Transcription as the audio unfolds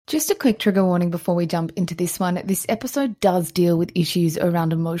Just a quick trigger warning before we jump into this one. This episode does deal with issues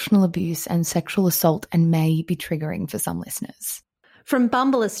around emotional abuse and sexual assault and may be triggering for some listeners. From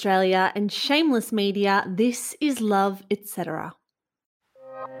Bumble Australia and Shameless Media, this is Love, Etc.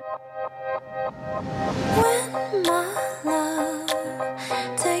 When my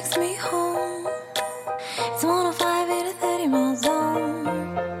love takes me home, it's 105 to 30 miles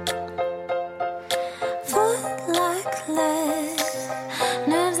zone. Foot like lead,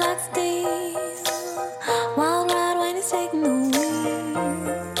 nerves like steel, wild ride when it's taking the wheel.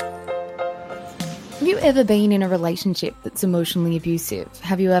 Have you ever been in a relationship that's emotionally abusive?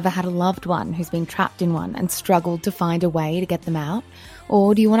 Have you ever had a loved one who's been trapped in one and struggled to find a way to get them out?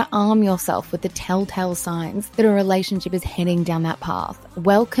 Or do you want to arm yourself with the telltale signs that a relationship is heading down that path?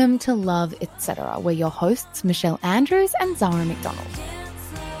 Welcome to Love, Etc. We're your hosts, Michelle Andrews and Zara McDonald.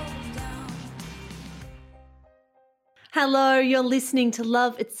 Hello, you're listening to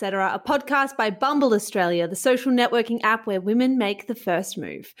Love, Etc., a podcast by Bumble Australia, the social networking app where women make the first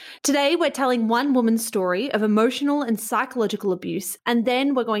move. Today, we're telling one woman's story of emotional and psychological abuse, and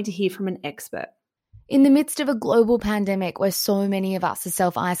then we're going to hear from an expert. In the midst of a global pandemic where so many of us are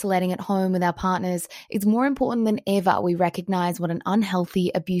self-isolating at home with our partners, it's more important than ever we recognise what an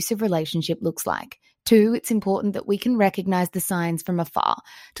unhealthy, abusive relationship looks like. 2, it's important that we can recognise the signs from afar,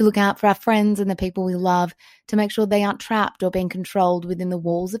 to look out for our friends and the people we love, to make sure they aren't trapped or being controlled within the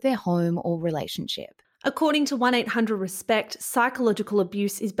walls of their home or relationship. According to 1-800-RESPECT, psychological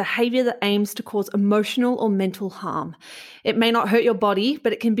abuse is behaviour that aims to cause emotional or mental harm. It may not hurt your body,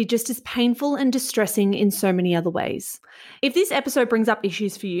 but it can be just as painful and distressing in so many other ways. If this episode brings up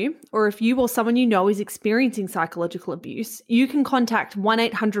issues for you, or if you or someone you know is experiencing psychological abuse, you can contact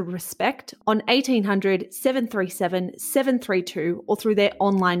 1-800-RESPECT on 1800 737 732 or through their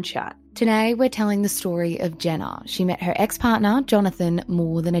online chat. Today, we're telling the story of Jenna. She met her ex-partner, Jonathan,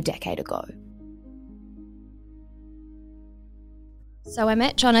 more than a decade ago. So I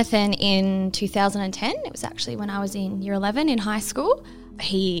met Jonathan in 2010. It was actually when I was in year 11 in high school.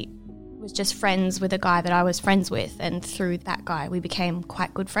 He was just friends with a guy that I was friends with, and through that guy we became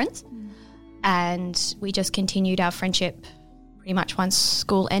quite good friends. And we just continued our friendship pretty much once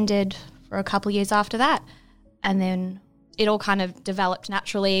school ended for a couple of years after that. And then it all kind of developed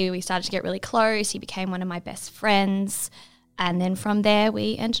naturally. We started to get really close. He became one of my best friends. And then from there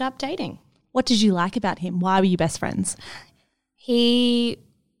we ended up dating. What did you like about him? Why were you best friends? He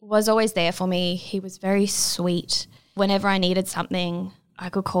was always there for me. He was very sweet. Whenever I needed something, I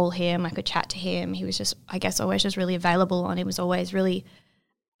could call him, I could chat to him. He was just, I guess, always just really available, and he was always really,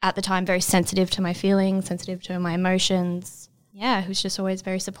 at the time, very sensitive to my feelings, sensitive to my emotions. Yeah, he was just always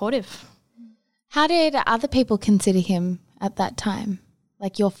very supportive. How did other people consider him at that time?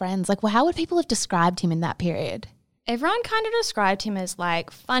 Like your friends? Like, well, how would people have described him in that period? Everyone kind of described him as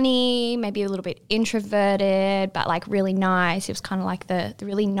like funny, maybe a little bit introverted, but like really nice. He was kind of like the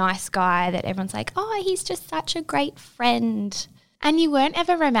really nice guy that everyone's like, oh, he's just such a great friend. And you weren't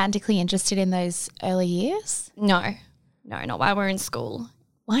ever romantically interested in those early years? No, not while we were in school.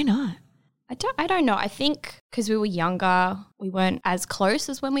 Why not? I don't know. I think because we were younger, we weren't as close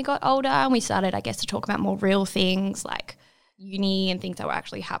as when we got older, and we started, I guess, to talk about more real things like uni and things that were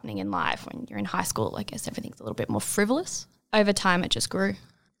actually happening in life. When you're in high school, I guess everything's a little bit more frivolous. Over time, it just grew.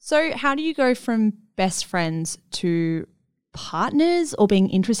 So how do you go from best friends to partners or being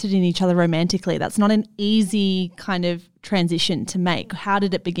interested in each other romantically? That's not an easy kind of transition to make. How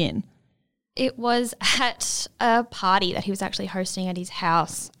did it begin? It was at a party that he was actually hosting at his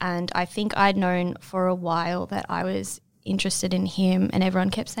house, and I think I'd known for a while that I was interested in him, and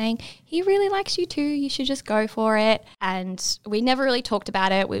everyone kept saying, he really likes you too, you should just go for it. And we never really talked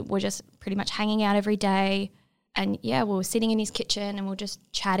about it. We were just pretty much hanging out every day, and yeah, we were sitting in his kitchen and we were just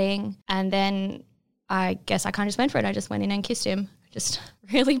chatting, and then I guess I kind of just went for it. I just went in and kissed him, just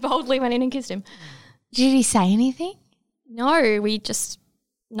really boldly went in and kissed him. Did he say anything? No, we just,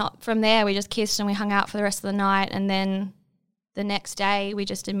 not from there, we just kissed and we hung out for the rest of the night, and then the next day we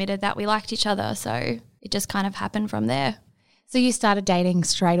just admitted that we liked each other, so it just kind of happened from there. So you started dating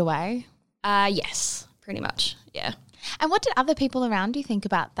straight away? Yes, pretty much, yeah. And what did other people around you think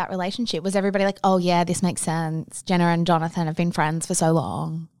about that relationship? Was everybody like, oh yeah, this makes sense, Jenna and Jonathan have been friends for so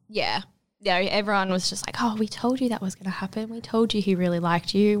long? Yeah, everyone was just like, oh, we told you that was going to happen. We told you he really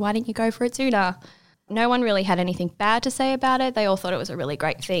liked you. Why didn't you go for it sooner? No one really had anything bad to say about it. They all thought it was a really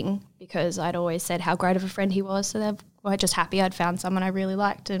great thing because I'd always said how great of a friend he was, so they were just happy I'd found someone I really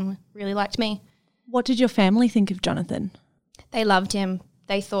liked and really liked me. What did your family think of Jonathan? They loved him.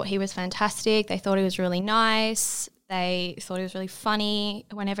 They thought he was fantastic. They thought he was really nice. They thought he was really funny.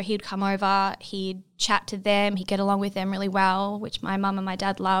 Whenever he'd come over, he'd chat to them. He'd get along with them really well, which my mum and my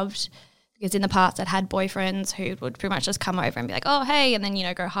dad loved, because in the past I'd had boyfriends who would pretty much just come over and be like, oh, hey, and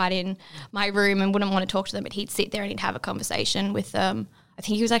then, go hide in my room and wouldn't want to talk to them, but he'd sit there and he'd have a conversation with them. I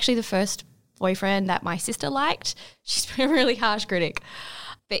think he was actually the first boyfriend that my sister liked. She's been a really harsh critic.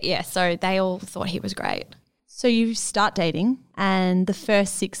 But yeah, so they all thought he was great. So you start dating and the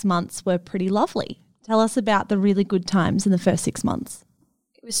first 6 months were pretty lovely. Tell us about the really good times in the first 6 months.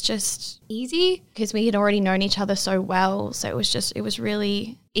 It was just easy because we had already known each other so well. So it was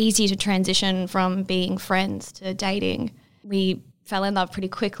really easy to transition from being friends to dating. We fell in love pretty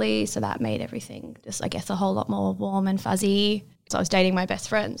quickly, so that made everything just, I guess, a whole lot more warm and fuzzy. So I was dating my best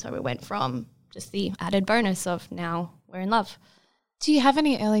friend, so we went from just the added bonus of now we're in love. Do you have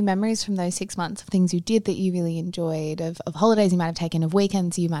any early memories from those 6 months of things you did that you really enjoyed, of holidays you might have taken, of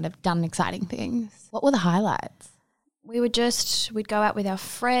weekends you might have done exciting things? What were the highlights? We'd go out with our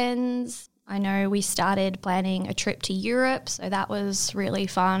friends. I know we started planning a trip to Europe, so that was really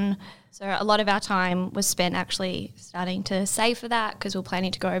fun. So a lot of our time was spent actually starting to save for that because we were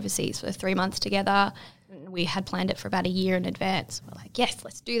planning to go overseas for 3 months together. We had planned it for about a year in advance. We're like, yes,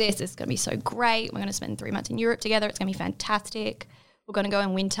 let's do this. It's going to be so great. We're going to spend 3 months in Europe together. It's going to be fantastic. We're going to go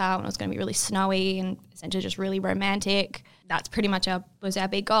in winter when it's going to be really snowy and essentially just really romantic. That's pretty much was our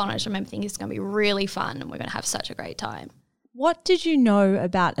big goal. And I just remember thinking it's going to be really fun and we're going to have such a great time. What did you know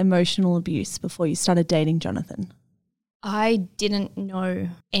about emotional abuse before you started dating Jonathan? I didn't know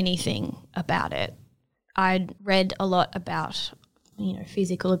anything about it. I'd read a lot about,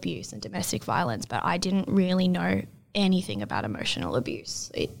 physical abuse and domestic violence, but I didn't really know anything about emotional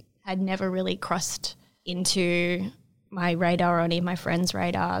abuse. It had never really crossed into my radar or any of my friends'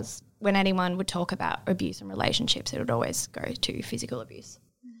 radars. When anyone would talk about abuse in relationships, it would always go to physical abuse.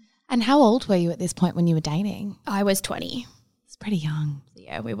 And how old were you at this point when you were dating? I was 20. It's pretty young.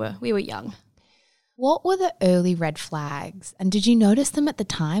 Yeah, we were young. What were the early red flags? And did you notice them at the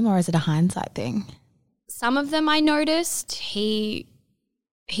time, or is it a hindsight thing? Some of them I noticed. He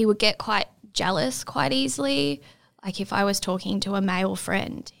would get quite jealous quite easily. Like if I was talking to a male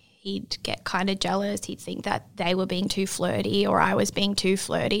friend, he'd get kind of jealous. He'd think that they were being too flirty or I was being too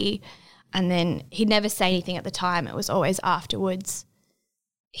flirty. And then he'd never say anything at the time. It was always afterwards.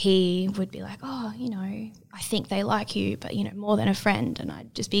 He would be like, oh, I think they like you, but, more than a friend. And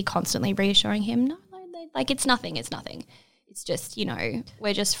I'd just be constantly reassuring him, no, like it's nothing. It's just,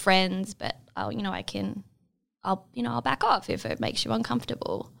 we're just friends, but I'll back off if it makes you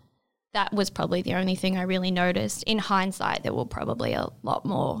uncomfortable. That was probably the only thing I really noticed. In hindsight, there were probably a lot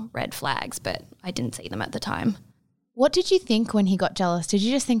more red flags, but I didn't see them at the time. What did you think when he got jealous? Did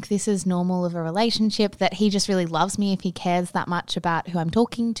you just think this is normal of a relationship, that he just really loves me if he cares that much about who I'm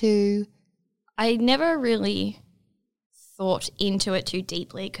talking to? I never really thought into it too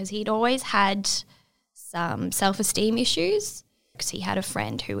deeply because he'd always had some self-esteem issues, because he had a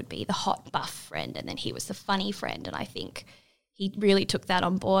friend who would be the hot buff friend and then he was the funny friend, and I think he really took that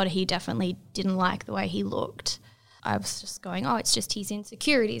on board. He definitely didn't like the way he looked. I was just going, it's just his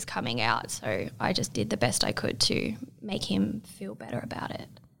insecurities coming out. So I just did the best I could to make him feel better about it.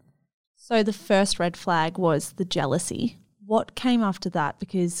 So the first red flag was the jealousy. What came after that?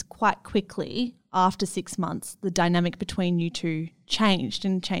 Because quite quickly, after 6 months, the dynamic between you two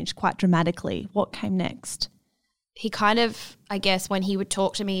changed quite dramatically. What came next? He kind of, I guess, when he would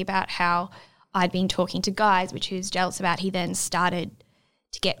talk to me about how I'd been talking to guys, which he was jealous about, he then started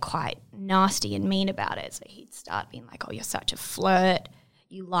to get quite nasty and mean about it. So he'd start being like, oh, you're such a flirt,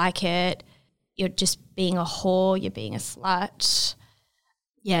 you like it, you're just being a whore, you're being a slut.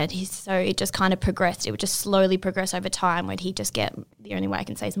 Yeah, so it just kind of progressed. It would just slowly progress over time, where he'd just get, the only way I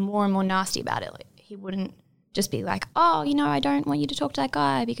can say is, more and more nasty about it. Like, he wouldn't just be like, oh, I don't want you to talk to that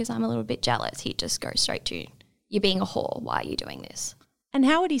guy because I'm a little bit jealous. He'd just go straight to, you're being a whore, why are you doing this? And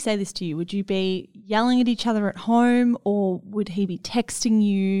how would he say this to you? Would you be yelling at each other at home, or would he be texting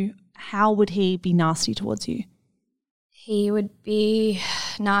you? How would he be nasty towards you? He would be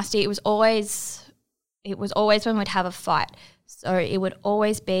nasty. It was always when we'd have a fight. So it would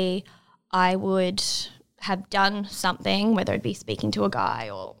always be, I would have done something, whether it be speaking to a guy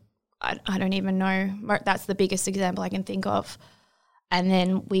or I don't even know. That's the biggest example I can think of. And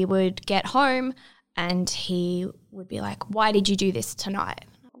then we would get home and he would be like, why did you do this tonight?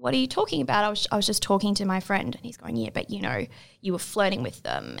 What are you talking about? I was just talking to my friend. And he's going, yeah, but you were flirting with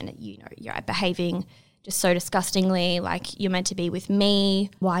them and you're behaving just so disgustingly, like you're meant to be with me.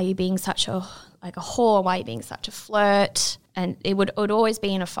 Why are you being such a whore? Why are you being such a flirt? And it would always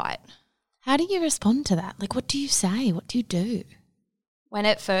be in a fight. How do you respond to that? Like, what do you say? What do you do? When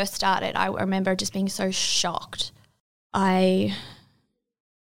it first started, I remember just being so shocked. I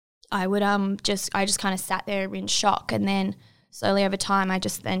just kind of sat there in shock, and then slowly over time I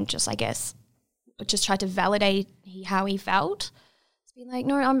just tried to validate how he felt. Just being like,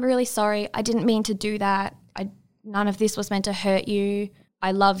 no, I'm really sorry. I didn't mean to do that. None of this was meant to hurt you.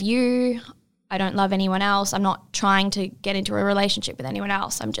 I love you. I don't love anyone else. I'm not trying to get into a relationship with anyone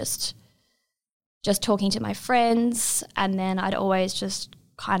else. I'm just talking to my friends. And then I'd always just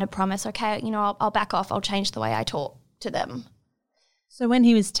kind of promise, okay, I'll back off. I'll change the way I talk to them. So when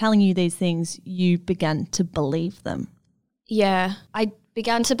he was telling you these things, you began to believe them? Yeah, I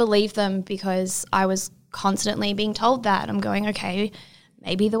began to believe them because I was constantly being told that. I'm going, okay,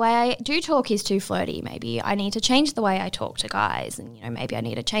 maybe the way I do talk is too flirty. Maybe I need to change the way I talk to guys, and maybe I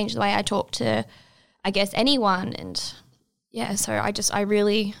need to change the way I talk to, I guess, anyone. And yeah, so I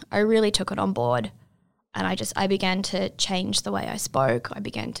really took it on board, and I began to change the way I spoke. I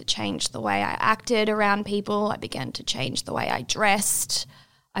began to change the way I acted around people. I began to change the way I dressed.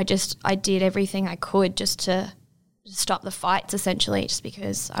 I did everything I could just to stop the fights, essentially, just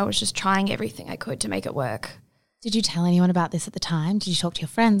because I was just trying everything I could to make it work. Did you tell anyone about this at the time? Did you talk to your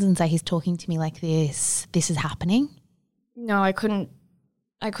friends and say, he's talking to me like this is happening? No, I couldn't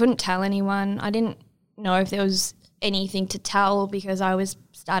tell anyone. I didn't know if there was anything to tell because I was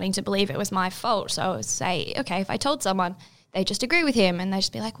starting to believe it was my fault. So I would say, okay, if I told someone, they just agree with him, and they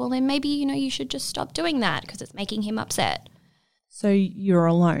just be like, well, then maybe, you should just stop doing that because it's making him upset. So you're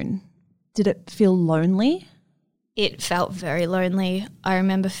alone. Did it feel lonely? It felt very lonely. I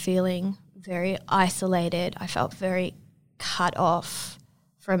remember feeling very isolated. I felt very cut off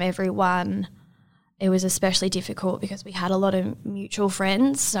from everyone. It was especially difficult because we had a lot of mutual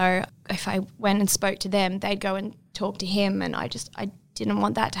friends. So if I went and spoke to them, they'd go and talk to him, and I didn't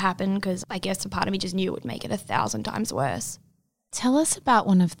want that to happen because I guess a part of me just knew it would make it 1,000 times worse. Tell us about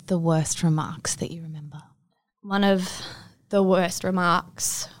one of the worst remarks that you remember. One of the worst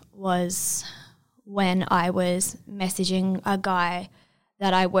remarks was when I was messaging a guy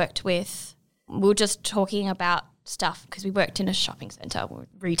that I worked with. We were just talking about stuff because we worked in a shopping centre,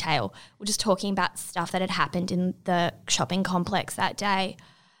 retail. We're just talking about stuff that had happened in the shopping complex that day.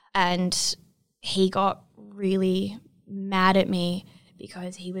 And he got really mad at me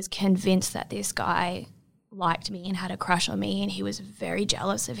because he was convinced that this guy liked me and had a crush on me, and he was very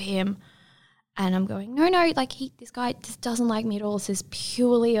jealous of him. And I'm going, no, like this guy just doesn't like me at all. This is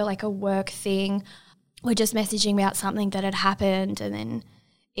purely like a work thing. We're just messaging about something that had happened, and then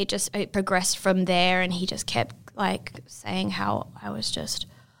it progressed from there, and he just kept like saying how I was just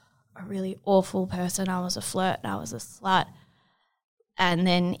a really awful person. I was a flirt and I was a slut. And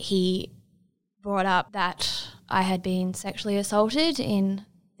then he brought up that I had been sexually assaulted in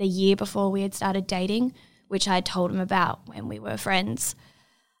the year before we had started dating, which I told him about when we were friends.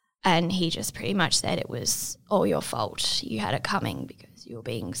 And he just pretty much said it was all your fault. You had it coming because you were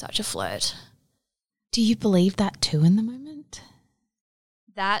being such a flirt. Do you believe that too in the moment?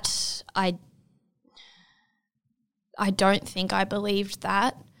 That I don't think I believed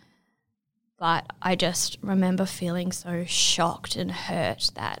that, but I just remember feeling so shocked and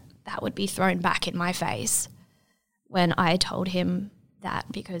hurt that would be thrown back in my face when I told him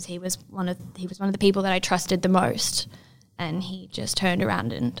that, because he was one of the people that I trusted the most, and he just turned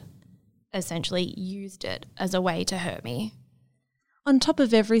around and essentially used it as a way to hurt me. On top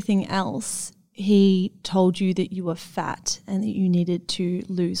of everything else, he told you that you were fat and that you needed to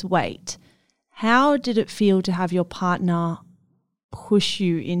lose weight. How did it feel to have your partner push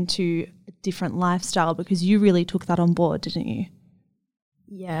you into a different lifestyle? Because you really took that on board, didn't you?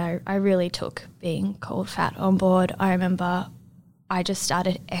 Yeah, I really took being called fat on board. I remember I just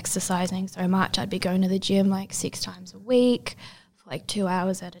started exercising so much. I'd be going to the gym like 6 times a week for like 2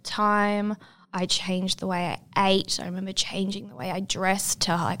 hours at a time. I changed the way I ate. I remember changing the way I dressed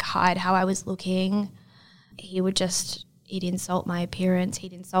to like hide how I was looking. He'd insult my appearance.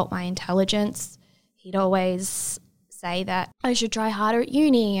 He'd insult my intelligence. He'd always say that I should try harder at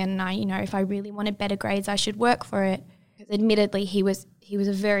uni, and if I really wanted better grades, I should work for it. Because admittedly, he was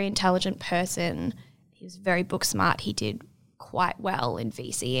a very intelligent person. He was very book smart. He did quite well in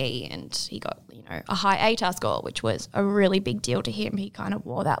VCE, and he got a high ATAR score, which was a really big deal to him. He kind of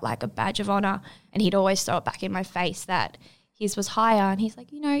wore that like a badge of honour, and he'd always throw it back in my face that his was higher, and he's like,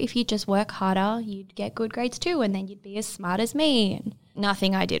 if you just work harder, you'd get good grades too, and then you'd be as smart as me. And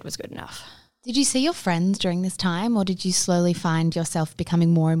nothing I did was good enough. Did you see your friends during this time, or did you slowly find yourself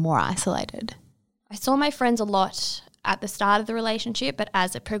becoming more and more isolated? I saw my friends a lot at the start of the relationship, but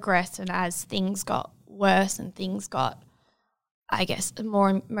as it progressed and as things got worse and things got, I guess,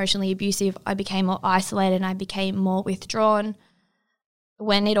 more emotionally abusive, I became more isolated and I became more withdrawn.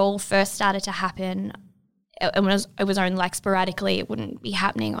 When it all first started to happen, it was only like sporadically, it wouldn't be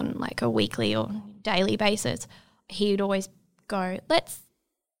happening on like a weekly or daily basis. He would always go,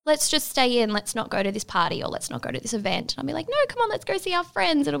 let's just stay in, let's not go to this party or let's not go to this event. And I'd be like, no, come on, let's go see our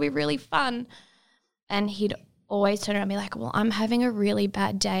friends. It'll be really fun. And he'd always turn around and be like, well, I'm having a really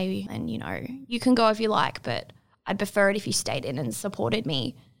bad day and, you know, you can go if you like, but I'd prefer it if you stayed in and supported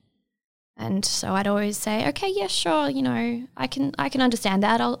me. And so I'd always say, okay, yeah, sure, you know, I can understand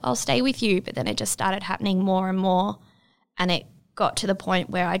that. I'll stay with you. But then it just started happening more and more. And it got to the point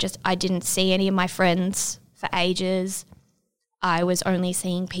where I didn't see any of my friends for ages. I was only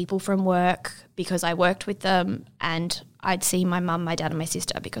seeing people from work because I worked with them, and I'd see my mum, my dad and my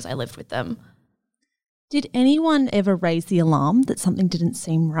sister because I lived with them. Did anyone ever raise the alarm that something didn't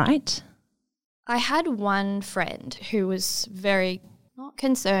seem right? I had one friend who was very not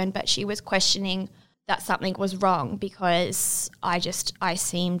concerned, but she was questioning that something was wrong because I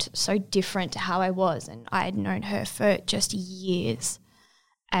seemed so different to how I was, and I had known her for just years.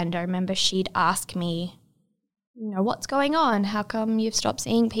 And I remember she'd ask me, you know, what's going on? How come you've stopped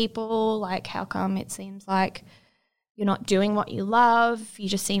seeing people? Like, how come it seems like you're not doing what you love? You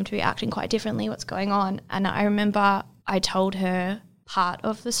just seem to be acting quite differently. What's going on? And I remember I told her part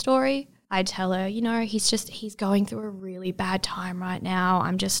of the story. I'd tell her, you know, he's going through a really bad time right now.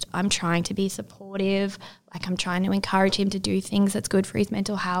 I'm trying to be supportive. Like, I'm trying to encourage him to do things that's good for his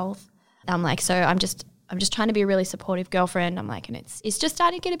mental health. I'm like, so I'm just trying to be a really supportive girlfriend. I'm like, and it's just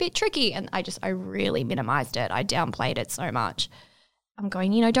starting to get a bit tricky. And I really minimized it. I downplayed it so much. I'm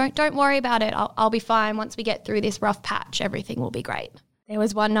going, you know, don't worry about it. I'll be fine. Once we get through this rough patch, everything will be great. There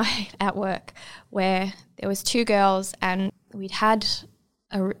was one night at work where there was two girls and we'd had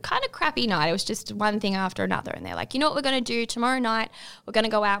a kind of crappy night. It was just one thing after another. And they're like, you know what we're going to do tomorrow night? We're going to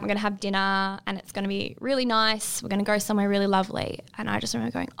go out, we're going to have dinner, and it's going to be really nice. We're going to go somewhere really lovely. And I just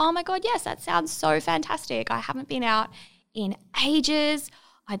remember going, oh my God, yes, that sounds so fantastic. I haven't been out in ages.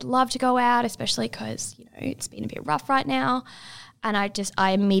 I'd love to go out, especially because, you know, it's been a bit rough right now. And I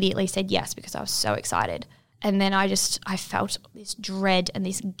immediately said yes because I was so excited. And then I felt this dread and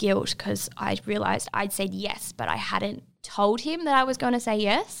this guilt because I realised I'd said yes, but I hadn't told him that I was going to say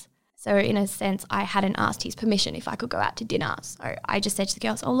yes. So in a sense, I hadn't asked his permission if I could go out to dinner. So I just said to the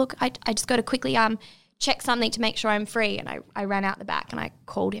girls, oh, look, I just got to quickly check something to make sure I'm free. And I ran out the back and I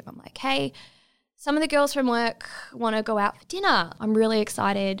called him. I'm like, hey, some of the girls from work want to go out for dinner. I'm really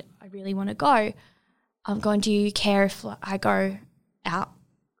excited. I really want to go. I'm going, do you care if I go out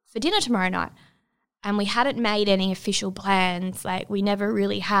for dinner tomorrow night? And we hadn't made any official plans. Like, we never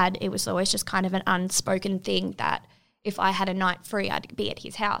really had. It was always just kind of an unspoken thing that if I had a night free, I'd be at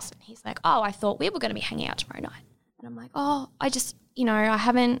his house. And he's like, oh, I thought we were going to be hanging out tomorrow night. And I'm like, oh, I just, you know, I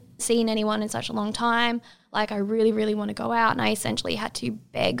haven't seen anyone in such a long time. Like, I really, really want to go out. And I essentially had to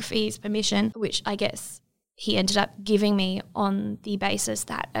beg for his permission, which I guess he ended up giving me on the basis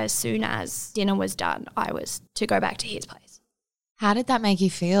that as soon as dinner was done, I was to go back to his place. How did that make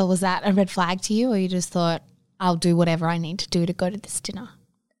you feel? Was that a red flag to you, or you just thought, I'll do whatever I need to do to go to this dinner?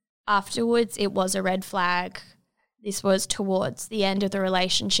 Afterwards, it was a red flag. This was towards the end of the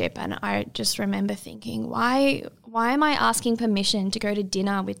relationship, and I just remember thinking, why am I asking permission to go to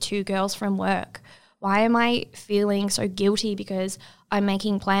dinner with two girls from work? Why am I feeling so guilty because I'm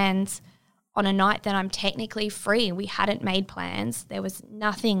making plans on a night that I'm technically free? We hadn't made plans. There was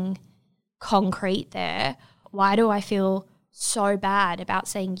nothing concrete there. Why do I feel so bad about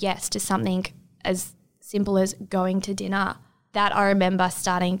saying yes to something as simple as going to dinner? That I remember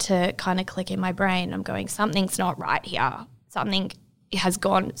starting to kind of click in my brain. I'm going, something's not right here. Something has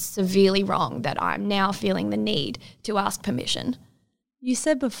gone severely wrong that I'm now feeling the need to ask permission. You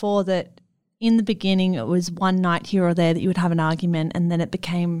said before that in the beginning it was one night here or there that you would have an argument, and then it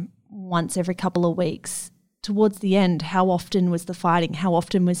became once every couple of weeks. Towards the end, how often was the fighting? How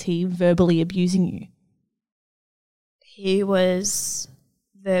often was he verbally abusing you? He was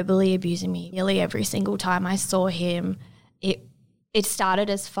verbally abusing me nearly every single time I saw him. It started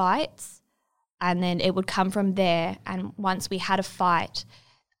as fights, and then it would come from there. And once we had a fight,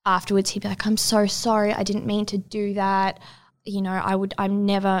 afterwards he'd be like, I'm so sorry, I didn't mean to do that. You know, I'm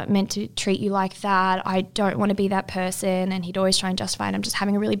never meant to treat you like that. I don't want to be that person. And he'd always try and justify it. I'm just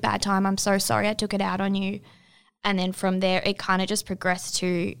having a really bad time. I'm so sorry I took it out on you. And then from there, it kind of just progressed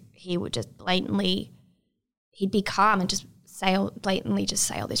to he would just he'd be calm and just blatantly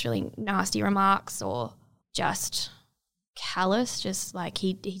say all these really nasty remarks, or just callous, just like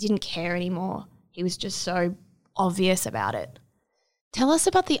he didn't care anymore. He was just so obvious about it. Tell us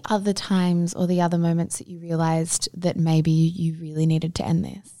about the other times or the other moments that you realised that maybe you really needed to end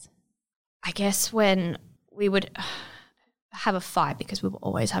this. I guess when we would have a fight, because we were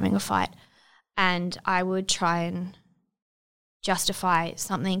always having a fight, and I would try and justify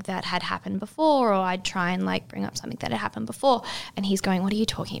something that had happened before, or I'd try and like bring up something that had happened before, and he's going, what are you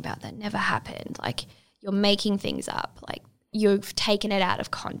talking about? That never happened. Like, you're making things up. Like, you've taken it out of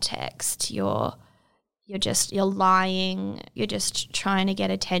context. You're lying. You're just trying to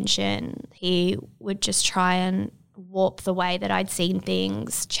get attention. He would just try and warp the way that I'd seen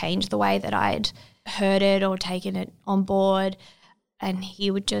things, change the way that I'd heard it or taken it on board, and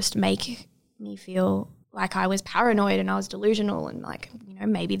he would just make me feel like I was paranoid and I was delusional, and like, you know,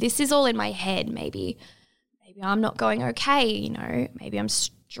 maybe this is all in my head. Maybe I'm not going okay, you know, maybe I'm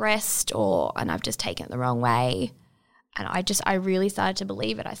stressed and I've just taken it the wrong way. And I really started to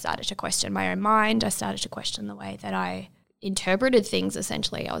believe it. I started to question my own mind. I started to question the way that I interpreted things,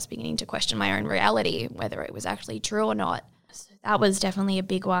 essentially. I was beginning to question my own reality, whether it was actually true or not. So that was definitely a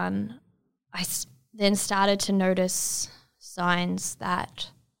big one. I then started to notice signs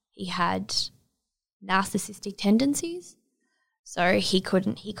that he had narcissistic tendencies. So he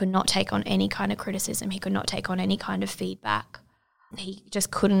could not take on any kind of criticism. He could not take on any kind of feedback. He just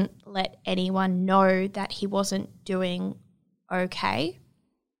couldn't let anyone know that he wasn't doing okay.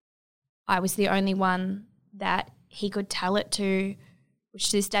 I was the only one that he could tell it to,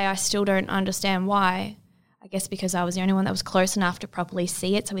 which to this day I still don't understand why. I guess because I was the only one that was close enough to properly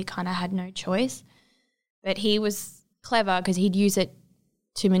see it, so he kind of had no choice. But he was clever because he'd use it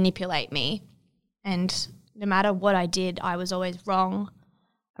to manipulate me. And no matter what I did, I was always wrong.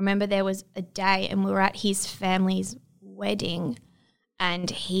 I remember there was a day and we were at his family's wedding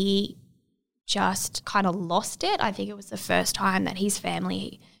and he just kind of lost it. I think it was the first time that his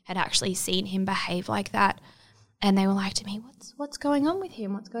family had actually seen him behave like that. And they were like to me, what's going on with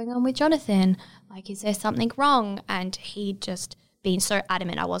him? What's going on with Jonathan? Like, is there something wrong? And he'd just been so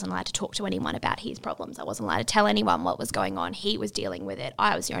adamant I wasn't allowed to talk to anyone about his problems. I wasn't allowed to tell anyone what was going on. He was dealing with it.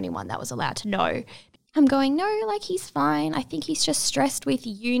 I was the only one that was allowed to know. I'm going, no, like, he's fine. I think he's just stressed with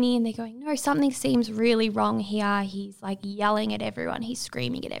uni. And they're going, no, something seems really wrong here. He's like yelling at everyone. He's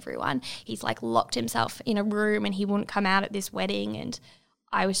screaming at everyone. He's like locked himself in a room and he wouldn't come out at this wedding. And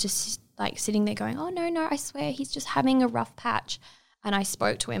I was just like sitting there going, oh, no, I swear he's just having a rough patch. And I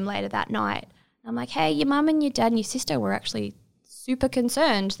spoke to him later that night. I'm like, hey, your mum and your dad and your sister were actually super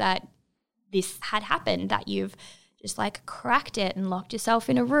concerned that this had happened, that you've just like cracked it and locked yourself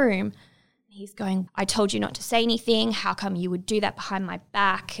in a room. He's going, I told you not to say anything. How come you would do that behind my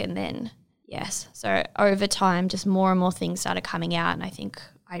back? And then, yes. So over time, just more and more things started coming out. And I think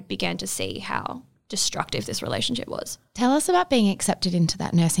I began to see how destructive this relationship was. Tell us about being accepted into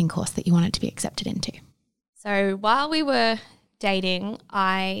that nursing course that you wanted to be accepted into. So while we were dating,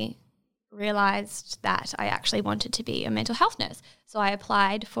 I realised that I actually wanted to be a mental health nurse. So I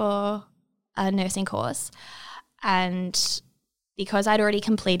applied for a nursing course, and because I'd already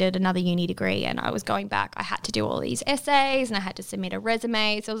completed another uni degree and I was going back, I had to do all these essays and I had to submit a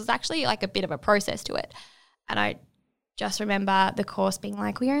resume. So it was actually like a bit of a process to it. And I just remember the course being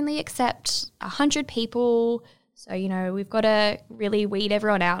like, we only accept 100 people. So, you know, we've got to really weed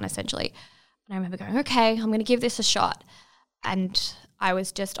everyone out, essentially. And I remember going, okay, I'm going to give this a shot. And I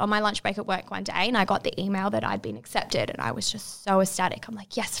was just on my lunch break at work one day and I got the email that I'd been accepted and I was just so ecstatic. I'm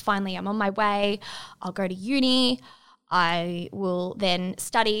like, yes, finally, I'm on my way. I'll go to uni. I will then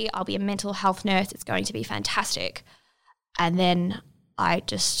study. I'll be a mental health nurse. It's going to be fantastic. And then I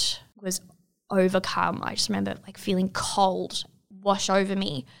just was overcome. I just remember like feeling cold wash over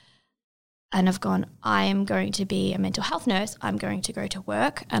me. And I've gone, I am going to be a mental health nurse. I'm going to go to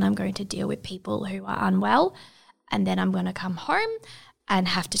work and I'm going to deal with people who are unwell. And then I'm going to come home and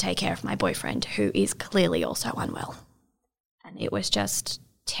have to take care of my boyfriend who is clearly also unwell. And it was just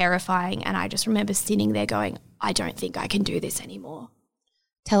terrifying. And I just remember sitting there going, I don't think I can do this anymore.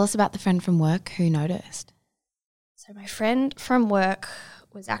 Tell us about the friend from work who noticed. So my friend from work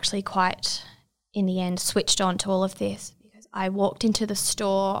was actually quite, in the end, switched on to all of this because I walked into the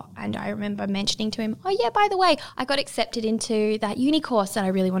store and I remember mentioning to him, oh yeah, by the way, I got accepted into that uni course that I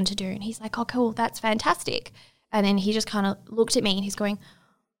really wanted to do. And he's like, oh cool, that's fantastic. And then he just kind of looked at me and he's going,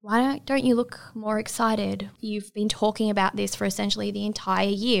 why don't you look more excited? You've been talking about this for essentially the entire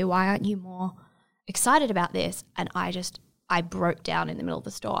year. Why aren't you more excited about this? And I broke down in the middle of the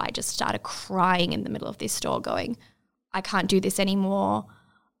store. I just started crying in the middle of this store going, I can't do this anymore.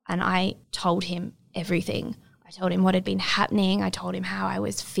 And I told him everything. I told him what had been happening. I told him how I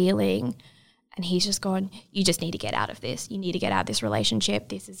was feeling. And he's just gone, you just need to get out of this. You need to get out of this relationship.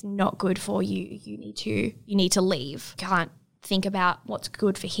 This is not good for you. You need to leave. You can't think about what's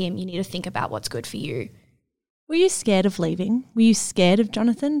good for him. You need to think about what's good for you. Were you scared of leaving? Were you scared of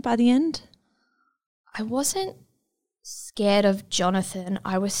Jonathan by the end? I wasn't scared of Jonathan.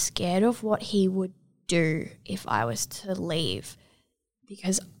 I was scared of what he would do if I was to leave,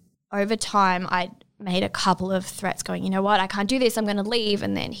 because over time I'd made a couple of threats going, you know what, I can't do this, I'm going to leave.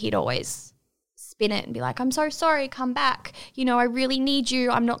 And then he'd always spin it and be like, I'm so sorry, come back. You know, I really need you.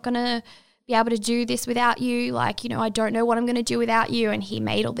 I'm not going to be able to do this without you. Like, you know, I don't know what I'm going to do without you. And he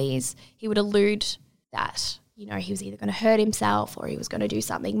made all these, he would allude that, you know, he was either going to hurt himself or he was going to do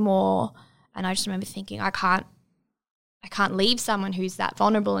something more. And I just remember thinking, I can't leave someone who's that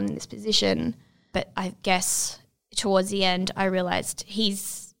vulnerable in this position. But I guess towards the end I realised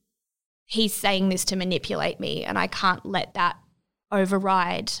he's saying this to manipulate me, and I can't let that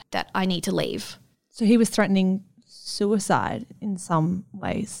override that I need to leave. So he was threatening suicide in some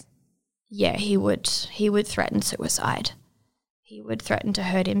ways. Yeah, he would threaten suicide. He would threaten to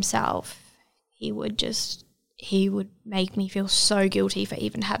hurt himself. He would make me feel so guilty for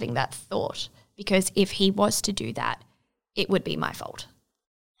even having that thought, because if he was to do that, it would be my fault.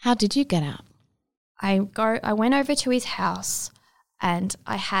 How did you get out? I went over to his house and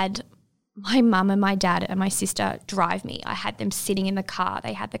I had my mum and my dad and my sister drive me. I had them sitting in the car.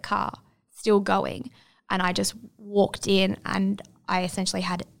 They had the car still going, and I just walked in and I essentially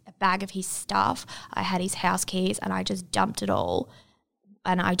had a bag of his stuff. I had his house keys and I just dumped it all.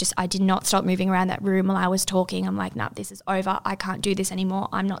 And I did not stop moving around that room while I was talking. I'm like, nah, this is over. I can't do this anymore.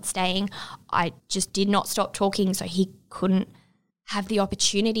 I'm not staying. I just did not stop talking so he couldn't have the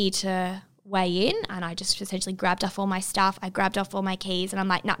opportunity to weigh in. And I just essentially grabbed off all my stuff. I grabbed off all my keys and I'm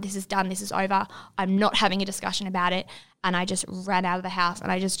like, nah, this is done. This is over. I'm not having a discussion about it. And I just ran out of the house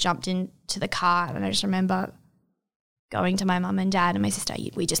and I just jumped into the car. And I just remember going to my mum and dad and my sister,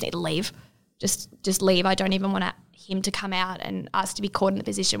 we just need to leave. Just leave. I don't even want him to come out and us to be caught in a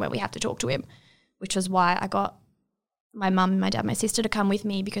position where we have to talk to him, which was why I got my mum, my dad, my sister to come with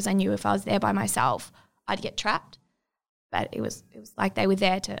me, because I knew if I was there by myself, I'd get trapped. But it was like they were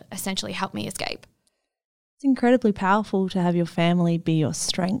there to essentially help me escape. It's incredibly powerful to have your family be your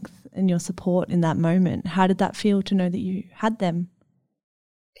strength and your support in that moment. How did that feel to know that you had them?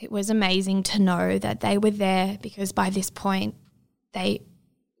 It was amazing to know that they were there, because by this point they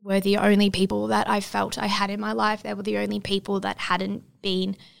were the only people that I felt I had in my life. They were the only people that hadn't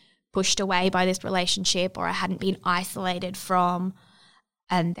been pushed away by this relationship or I hadn't been isolated from,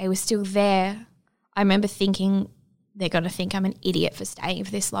 and they were still there. I remember thinking, they're going to think I'm an idiot for staying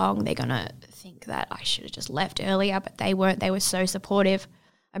for this long. They're going to think that I should have just left earlier, but they weren't. They were so supportive.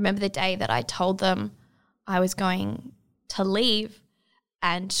 I remember the day that I told them I was going to leave,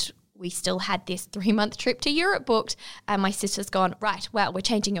 and we still had this 3-month trip to Europe booked, and my sister's gone, right, well, we're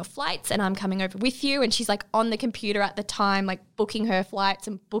changing your flights and I'm coming over with you. And she's like on the computer at the time, like booking her flights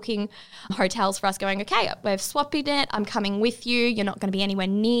and booking hotels for us, going, okay, we've swapped it. I'm coming with you. You're not going to be anywhere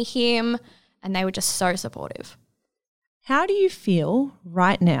near him. And they were just so supportive. How do you feel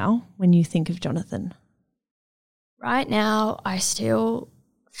right now when you think of Jonathan? Right now, I still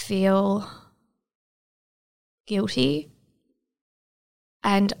feel guilty,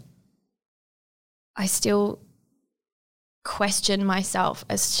 and I still question myself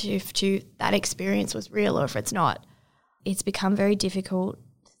as to if that experience was real or if it's not. It's become very difficult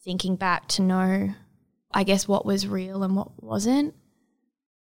thinking back to know, I guess, what was real and what wasn't.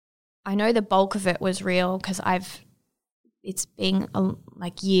 I know the bulk of it was real because it's been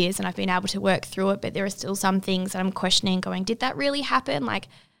like years and I've been able to work through it, but there are still some things that I'm questioning, going, did that really happen? Like,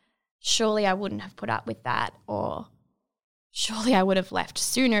 surely I wouldn't have put up with that, or surely I would have left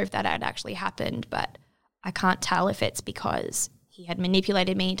sooner if that had actually happened. But I can't tell if it's because he had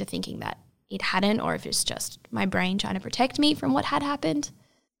manipulated me into thinking that it hadn't, or if it's just my brain trying to protect me from what had happened.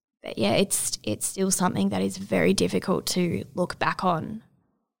 But yeah, it's still something that is very difficult to look back on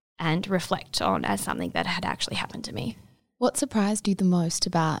and reflect on as something that had actually happened to me. What surprised you the most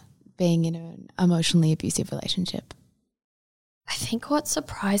about being in an emotionally abusive relationship? I think what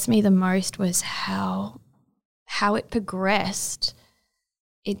surprised me the most was how it progressed.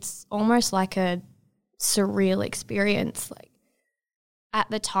 It's almost like a surreal experience. Like,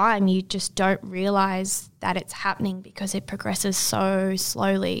 at the time, you just don't realize that it's happening because it progresses so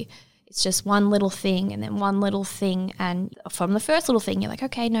slowly. It's just one little thing and then one little thing, and from the first little thing, you're like,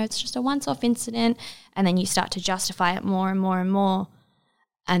 okay, no, it's just a once-off incident, and then you start to justify it more and more and more.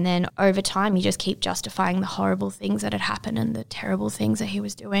 And then over time, you just keep justifying the horrible things that had happened and the terrible things that he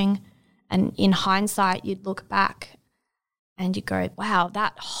was doing. And in hindsight, you'd look back and you go, wow,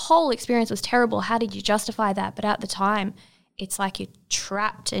 that whole experience was terrible. How did you justify that? But at the time, it's like you're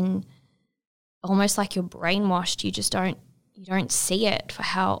trapped and almost like you're brainwashed. You just don't see it for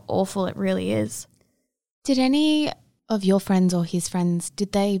how awful it really is. Did any of your friends or his friends,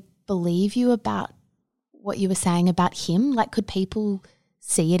 did they believe you about what you were saying about him? Like, could people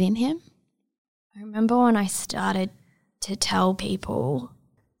see it in him? I remember when I started to tell people,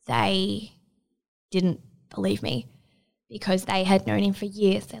 they didn't believe me because they had known him for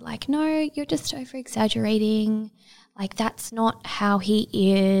years. They're like, no, you're just over-exaggerating. Like, that's not how he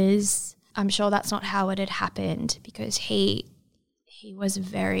is. I'm sure that's not how it had happened, because he was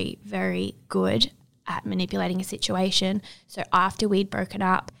very, very good at manipulating a situation. So after we'd broken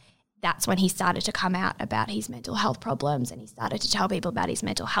up, that's when he started to come out about his mental health problems, and he started to tell people about his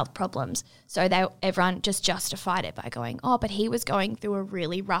mental health problems. So everyone just justified it by going, oh, but he was going through a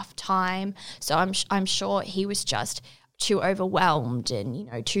really rough time. So I'm sure he was just too overwhelmed and, you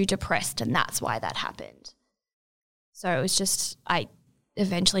know, too depressed, and that's why that happened. So it was just, I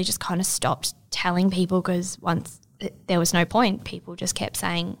eventually just kind of stopped telling people, because there was no point. People just kept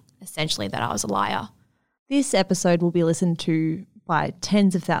saying essentially that I was a liar. This episode will be listened to by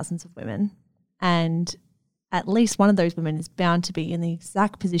tens of thousands of women, and at least one of those women is bound to be in the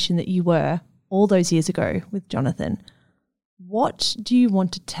exact position that you were all those years ago with Jonathan. What do you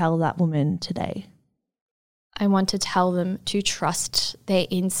want to tell that woman today? I want to tell them to trust their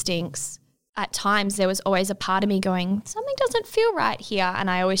instincts. At times there was always a part of me going, something doesn't feel right here, and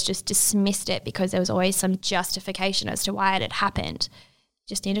I always just dismissed it because there was always some justification as to why it had happened. You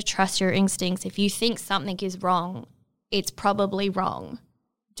just need to trust your instincts. If you think something is wrong, it's probably wrong.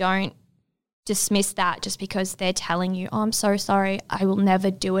 Don't dismiss that just because they're telling you, oh, I'm so sorry, I will never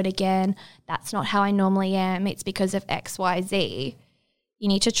do it again. That's not how I normally am. It's because of X, Y, Z. You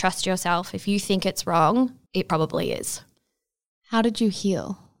need to trust yourself. If you think it's wrong, it probably is. How did you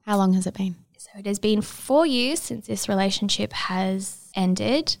heal? How long has it been? So it has been 4 years since this relationship has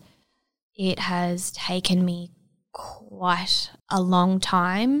ended. It has taken me quite a long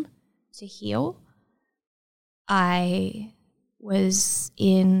time to heal. I was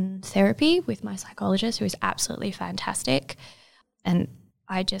in therapy with my psychologist, who was absolutely fantastic, and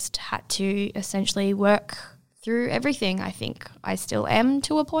I just had to essentially work through everything. I think I still am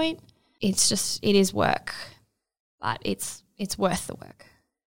to a point. It is work, but it's worth the work.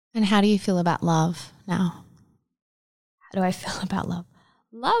 And how do you feel about love now? How do I feel about love?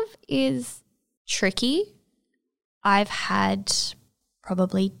 Love is tricky. I've had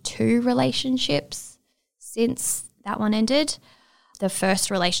probably 2 relationships since that one ended. The first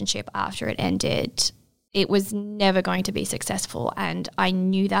relationship after it ended, it was never going to be successful, and I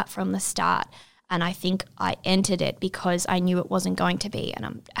knew that from the start, and I think I entered it because I knew it wasn't going to be, and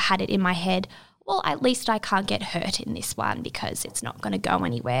I had it in my head, well, at least I can't get hurt in this one because it's not going to go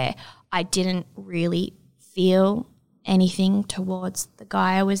anywhere. I didn't really feel anything towards the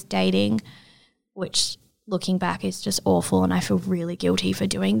guy I was dating, which looking back is just awful, and I feel really guilty for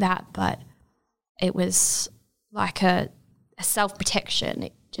doing that, but it was like a self-protection.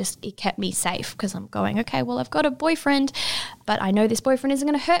 It kept me safe because I'm going, okay, well, I've got a boyfriend, but I know this boyfriend isn't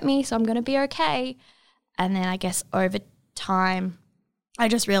going to hurt me, so I'm going to be okay. And then I guess over time, I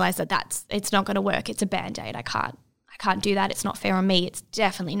just realized that it's not going to work. It's a Band-Aid. I can't do that. It's not fair on me. It's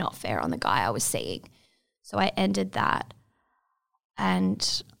definitely not fair on the guy I was seeing. So I ended that,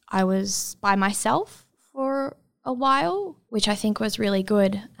 and I was by myself for a while, which I think was really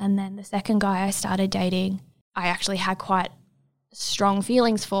good. And then the second guy I started dating, I actually had quite strong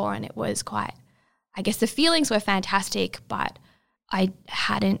feelings for, and it was quite, I guess the feelings were fantastic, but I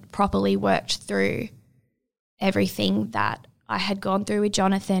hadn't properly worked through everything that I had gone through with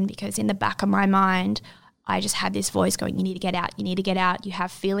Jonathan, because in the back of my mind, I just had this voice going, you need to get out, you need to get out. You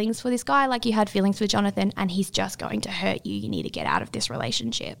have feelings for this guy like you had feelings for Jonathan, and he's just going to hurt you. You need to get out of this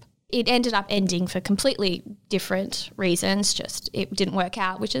relationship. It ended up ending for completely different reasons, just it didn't work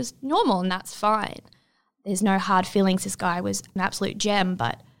out, which is normal, and that's fine. There's no hard feelings. This guy was an absolute gem,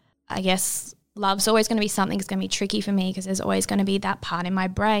 but I guess love's always going to be something that's going to be tricky for me, because there's always going to be that part in my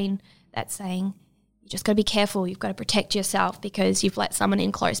brain that's saying, you just got to be careful, you've got to protect yourself because you've let someone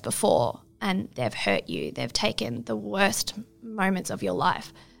in close before and they've hurt you. They've taken the worst moments of your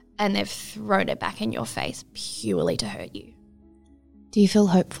life and they've thrown it back in your face purely to hurt you. Do you feel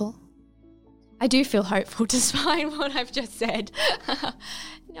hopeful? I do feel hopeful despite what I've just said.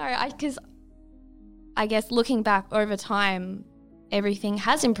 No, because I guess looking back over time, everything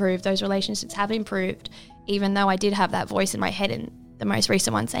has improved. Those relationships have improved. Even though I did have that voice in my head and the most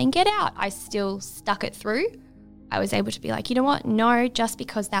recent one saying, get out, I still stuck it through. I was able to be like, you know what? No, just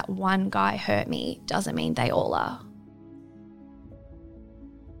because that one guy hurt me doesn't mean they all are.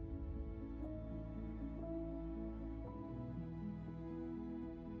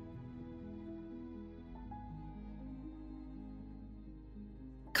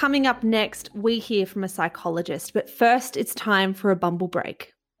 Coming up next, we hear from a psychologist, but first it's time for a bumble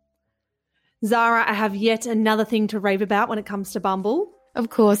break. Zara, I have yet another thing to rave about when it comes to Bumble. Of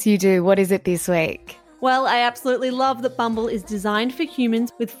course you do. What is it this week? Well, I absolutely love that Bumble is designed for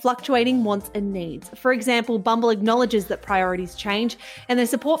humans with fluctuating wants and needs. For example, Bumble acknowledges that priorities change and their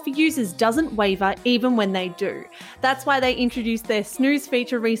support for users doesn't waver even when they do. That's why they introduced their snooze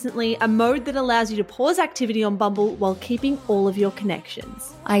feature recently, a mode that allows you to pause activity on Bumble while keeping all of your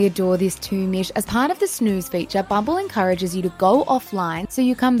connections. I adore this too, Mish. As part of the snooze feature, Bumble encourages you to go offline so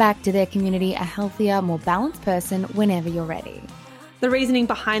you come back to their community a healthier, more balanced person whenever you're ready. The reasoning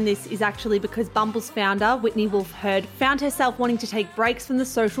behind this is actually because Bumble's founder, Whitney Wolfe Herd, found herself wanting to take breaks from the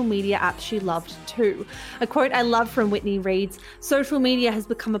social media apps she loved too. A quote I love from Whitney reads, "Social media has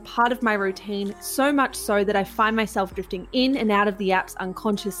become a part of my routine, so much so that I find myself drifting in and out of the apps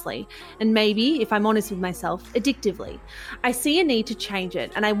unconsciously, and maybe, if I'm honest with myself, addictively. I see a need to change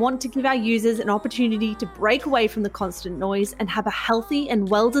it, and I want to give our users an opportunity to break away from the constant noise and have a healthy and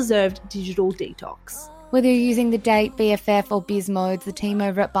well-deserved digital detox." Whether you're using the date, BFF or biz modes, the team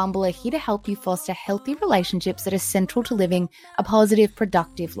over at Bumble are here to help you foster healthy relationships that are central to living a positive,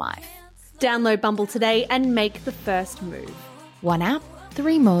 productive life. Download Bumble today and make the first move. One app,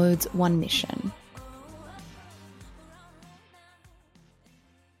 3 modes, 1 mission.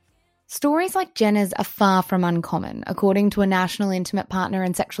 Stories like Jenna's are far from uncommon. According to a National Intimate Partner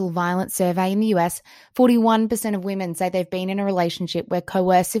and Sexual Violence survey in the US, 41% of women say they've been in a relationship where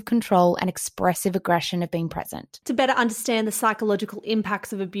coercive control and expressive aggression have been present. To better understand the psychological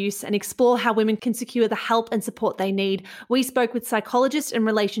impacts of abuse and explore how women can secure the help and support they need, we spoke with psychologist and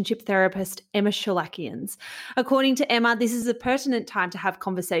relationship therapist Emma Shalakians. According to Emma, this is a pertinent time to have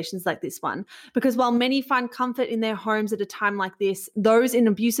conversations like this one, because while many find comfort in their homes at a time like this, those in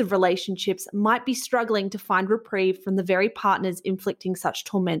abusive relationships might be struggling to find reprieve from the very partners inflicting such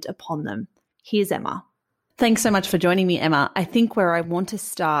torment upon them. Here's Emma. Thanks so much for joining me, Emma. I think where I want to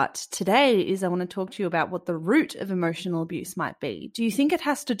start today is I want to talk to you about what the root of emotional abuse might be. Do you think it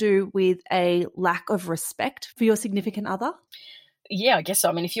has to do with a lack of respect for your significant other? Yeah, I guess so.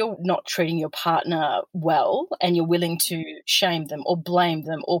 I mean, if you're not treating your partner well and you're willing to shame them or blame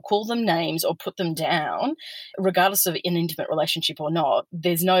them or call them names or put them down, regardless of an intimate relationship or not,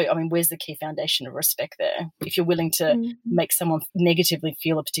 where's the key foundation of respect there? If you're willing to make someone negatively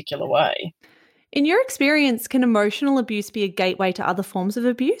feel a particular way. In your experience, can emotional abuse be a gateway to other forms of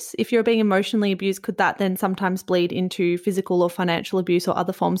abuse? If you're being emotionally abused, could that then sometimes bleed into physical or financial abuse or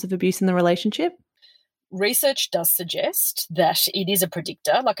other forms of abuse in the relationship? Research does suggest that it is a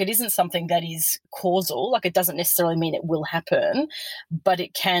predictor. Like, it isn't something that is causal. Like, it doesn't necessarily mean it will happen, but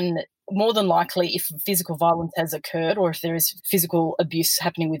it can, more than likely, if physical violence has occurred or if there is physical abuse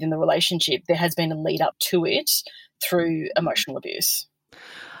happening within the relationship, there has been a lead up to it through emotional abuse.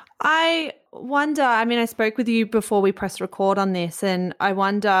 I wonder, I spoke with you before we pressed record on this, and I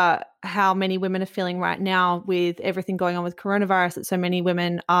wonder how many women are feeling right now with everything going on with coronavirus, that so many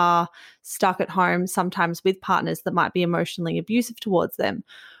women are stuck at home, sometimes with partners that might be emotionally abusive towards them.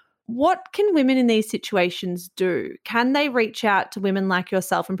 What can women in these situations do? Can they reach out to women like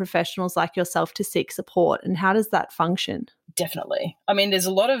yourself and professionals like yourself to seek support? And how does that function? Definitely. I mean, there's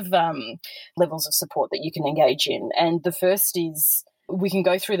a lot of levels of support that you can engage in. And the first is, we can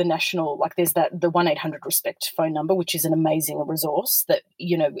go through the national, like there's the 1-800-RESPECT phone number, which is an amazing resource that,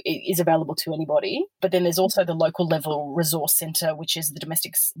 is available to anybody. But then there's also the local level resource centre, which is the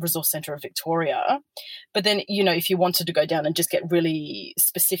Domestic Resource Centre of Victoria. But then, if you wanted to go down and just get really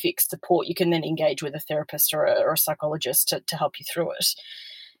specific support, you can then engage with a therapist or a psychologist to help you through it.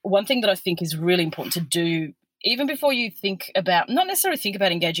 One thing that I think is really important to do, even before you not necessarily think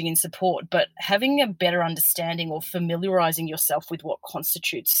about engaging in support, but having a better understanding or familiarising yourself with what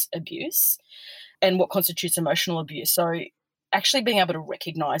constitutes abuse and what constitutes emotional abuse. So actually being able to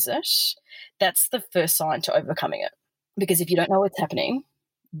recognise it, that's the first sign to overcoming it. Because if you don't know what's happening,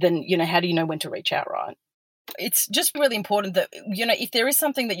 then, how do you know when to reach out, right? It's just really important that, if there is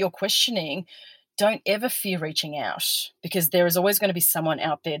something that you're questioning, don't ever fear reaching out, because there is always going to be someone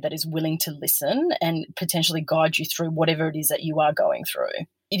out there that is willing to listen and potentially guide you through whatever it is that you are going through.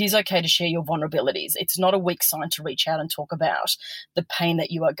 It is okay to share your vulnerabilities. It's not a weak sign to reach out and talk about the pain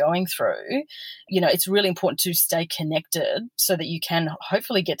that you are going through. It's really important to stay connected so that you can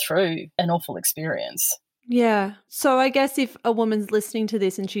hopefully get through an awful experience. Yeah. So I guess if a woman's listening to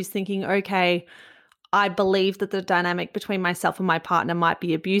this and she's thinking, okay, I believe that the dynamic between myself and my partner might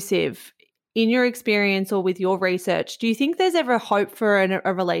be abusive, in your experience or with your research, do you think there's ever hope for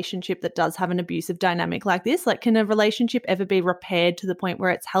a relationship that does have an abusive dynamic like this? Like, can a relationship ever be repaired to the point where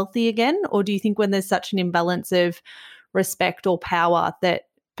it's healthy again? Or do you think when there's such an imbalance of respect or power that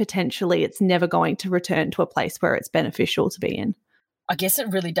potentially it's never going to return to a place where it's beneficial to be in? I guess it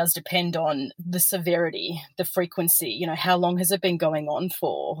really does depend on the severity, the frequency, how long has it been going on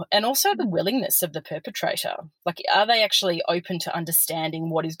for, and also the willingness of the perpetrator. Like, are they actually open to understanding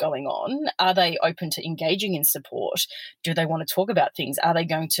what is going on? Are they open to engaging in support? Do they want to talk about things? Are they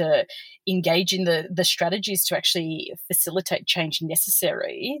going to engage in the strategies to actually facilitate change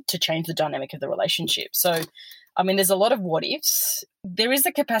necessary to change the dynamic of the relationship? So, there's a lot of what ifs. There is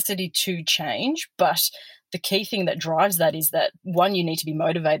the capacity to change, but the key thing that drives that is that, one, you need to be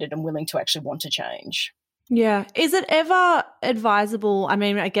motivated and willing to actually want to change. Yeah. Is it ever advisable?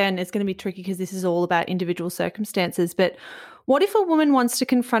 Again, it's going to be tricky because this is all about individual circumstances, but what if a woman wants to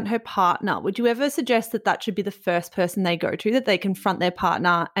confront her partner? Would you ever suggest that should be the first person they go to, that they confront their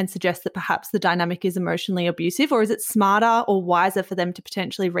partner and suggest that perhaps the dynamic is emotionally abusive? Or is it smarter or wiser for them to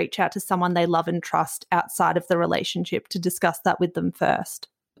potentially reach out to someone they love and trust outside of the relationship to discuss that with them first?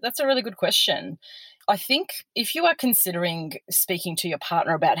 That's a really good question. I think if you are considering speaking to your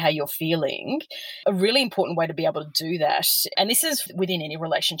partner about how you're feeling, a really important way to be able to do that, and this is within any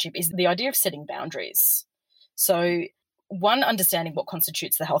relationship, is the idea of setting boundaries. So, one, understanding what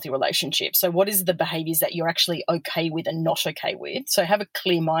constitutes the healthy relationship. So what is the behaviours that you're actually okay with and not okay with? So have a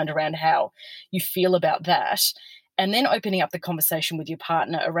clear mind around how you feel about that. And then opening up the conversation with your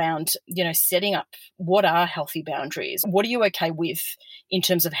partner around, setting up what are healthy boundaries? What are you okay with in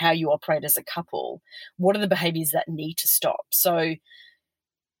terms of how you operate as a couple? What are the behaviours that need to stop? So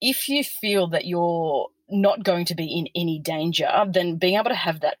if you feel that you're not going to be in any danger, then being able to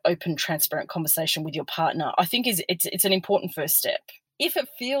have that open, transparent conversation with your partner, I think it's an important first step. If it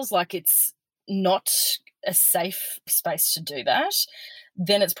feels like it's not a safe space to do that,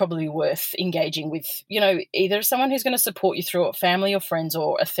 then it's probably worth engaging with, either someone who's going to support you through it, family or friends,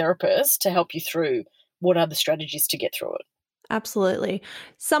 or a therapist to help you through what are the strategies to get through it. Absolutely.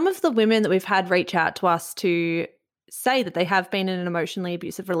 Some of the women that we've had reach out to us to say that they have been in an emotionally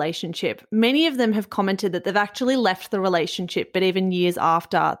abusive relationship, many of them have commented that they've actually left the relationship, but even years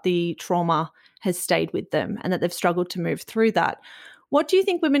after, the trauma has stayed with them and that they've struggled to move through that. What do you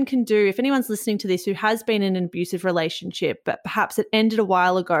think women can do if anyone's listening to this who has been in an abusive relationship, but perhaps it ended a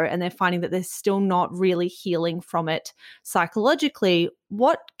while ago and they're finding that they're still not really healing from it psychologically?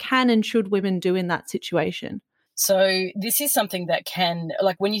 What can and should women do in that situation? So this is something that can,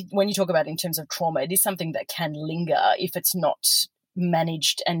 like when you talk about in terms of trauma, it is something that can linger if it's not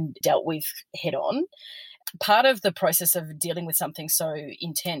managed and dealt with head on. Part of the process of dealing with something so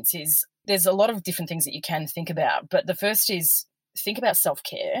intense is there's a lot of different things that you can think about. But the first is think about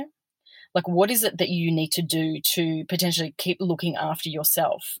self-care. Like, what is it that you need to do to potentially keep looking after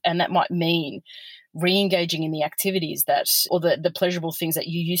yourself? And that might mean re-engaging in the activities or the pleasurable things that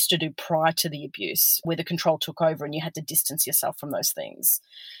you used to do prior to the abuse, where the control took over and you had to distance yourself from those things.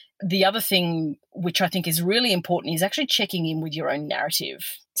 The other thing, which I think is really important, is actually checking in with your own narrative.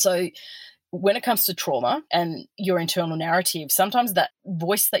 So when it comes to trauma and your internal narrative, sometimes that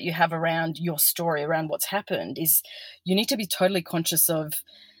voice that you have around your story, around what's happened, is you need to be totally conscious of,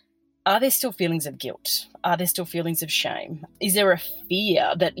 are there still feelings of guilt? Are there still feelings of shame? Is there a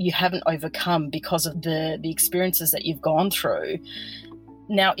fear that you haven't overcome because of the experiences that you've gone through?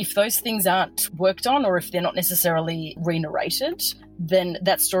 Now, if those things aren't worked on, or if they're not necessarily re-narrated, then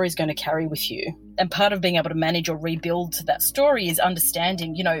that story is going to carry with you. And part of being able to manage or rebuild that story is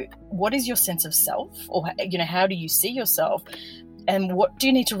understanding, what is your sense of self, or, how do you see yourself, and what do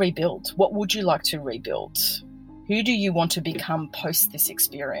you need to rebuild? What would you like to rebuild? Who do you want to become post this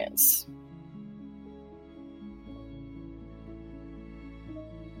experience?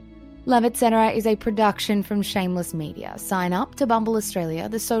 Love, Etc. is a production from Shameless Media. Sign up to Bumble Australia,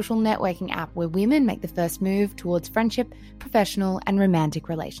 the social networking app where women make the first move towards friendship, professional and romantic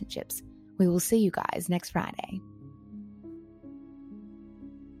relationships. We will see you guys next Friday.